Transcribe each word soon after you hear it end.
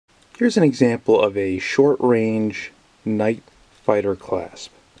Here's an example of a short-range night fighter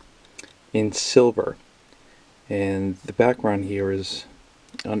clasp in silver, and the background here is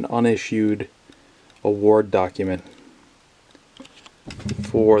an unissued award document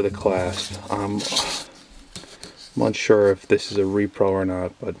for the clasp. I'm unsure if this is a repro or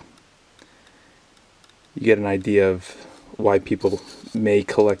not, but you get an idea of why people may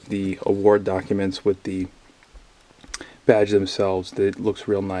collect the award documents with the badge themselves. It looks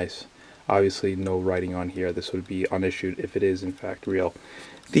real nice. Obviously no writing on here. This would be unissued if it is in fact real.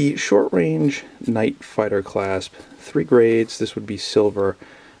 The short range night fighter clasp, 3 grades. This would be silver,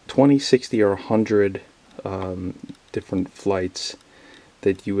 20, 60, or 100 different flights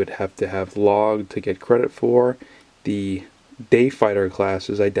that you would have to have logged to get credit for. The day fighter class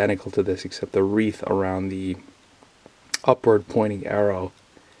is identical to this, except the wreath around the upward pointing arrow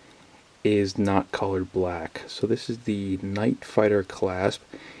is not colored black. So this is the night fighter clasp.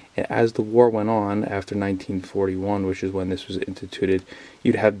 And as the war went on after 1941, which is when this was instituted,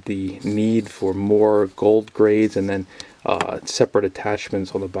 you'd have the need for more gold grades and then separate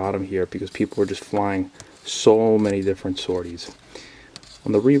attachments on the bottom here, because people were just flying so many different sorties.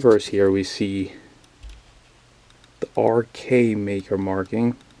 On the reverse here we see the RK maker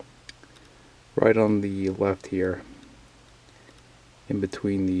marking right on the left here, in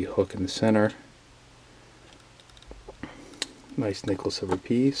between the hook and the center. Nice nickel silver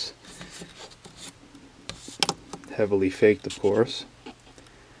piece, heavily faked of course.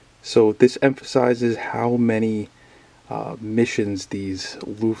 So this emphasizes how many missions these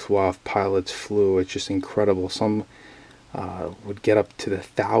Luftwaffe pilots flew. It's just incredible. Some would get up to the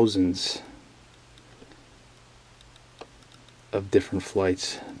thousands of different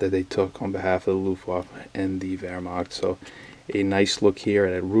flights that they took on behalf of the Luftwaffe and the Wehrmacht. So a nice look here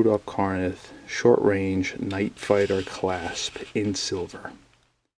at a Rudolf Carnath short range night fighter clasp in silver.